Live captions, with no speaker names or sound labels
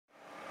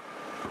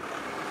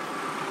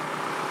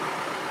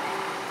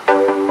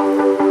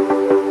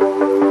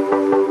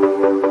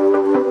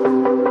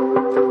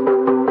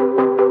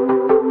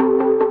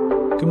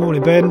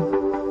Ben.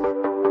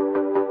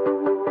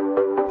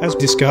 As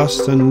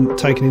discussed and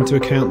taking into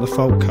account the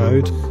fault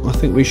code, I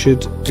think we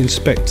should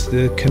inspect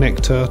the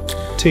connector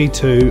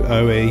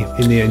T2OE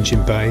in the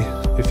engine bay.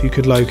 If you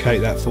could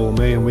locate that for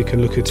me and we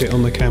can look at it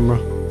on the camera.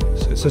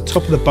 So it's the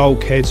top of the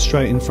bulkhead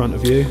straight in front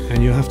of you,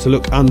 and you'll have to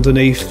look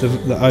underneath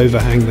the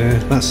overhang there.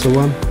 That's the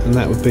one, and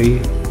that would be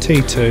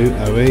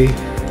T2OE.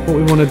 What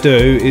we want to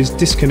do is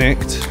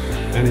disconnect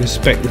and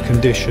inspect the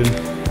condition.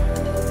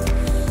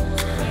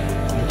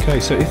 Okay,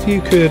 so if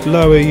you could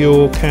lower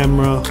your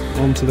camera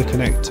onto the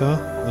connector,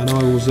 and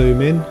I will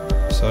zoom in.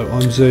 So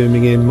I'm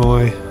zooming in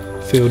my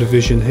field of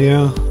vision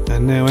here,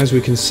 and now as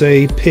we can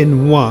see,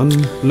 pin 1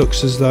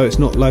 looks as though it's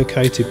not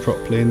located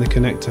properly in the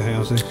connector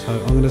housing. So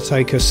I'm going to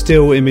take a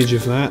still image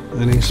of that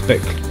and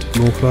inspect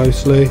more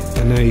closely,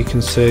 and now you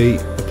can see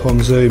upon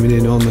zooming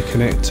in on the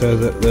connector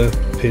that the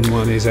pin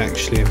 1 is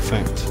actually in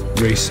fact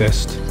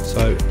recessed.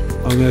 So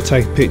I'm going to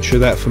take a picture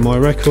of that for my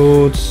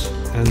records,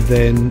 and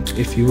then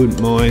if you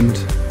wouldn't mind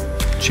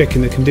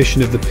checking the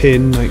condition of the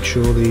pin, make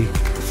sure the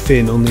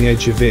fin on the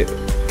edge of it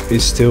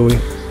is still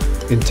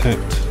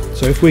intact.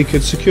 So if we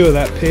could secure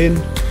that pin,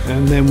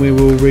 and then we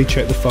will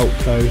recheck the fault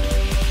code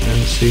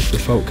and see if the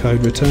fault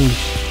code returns.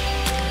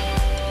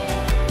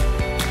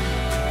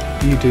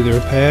 You do the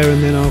repair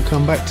and then I'll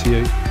come back to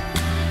you.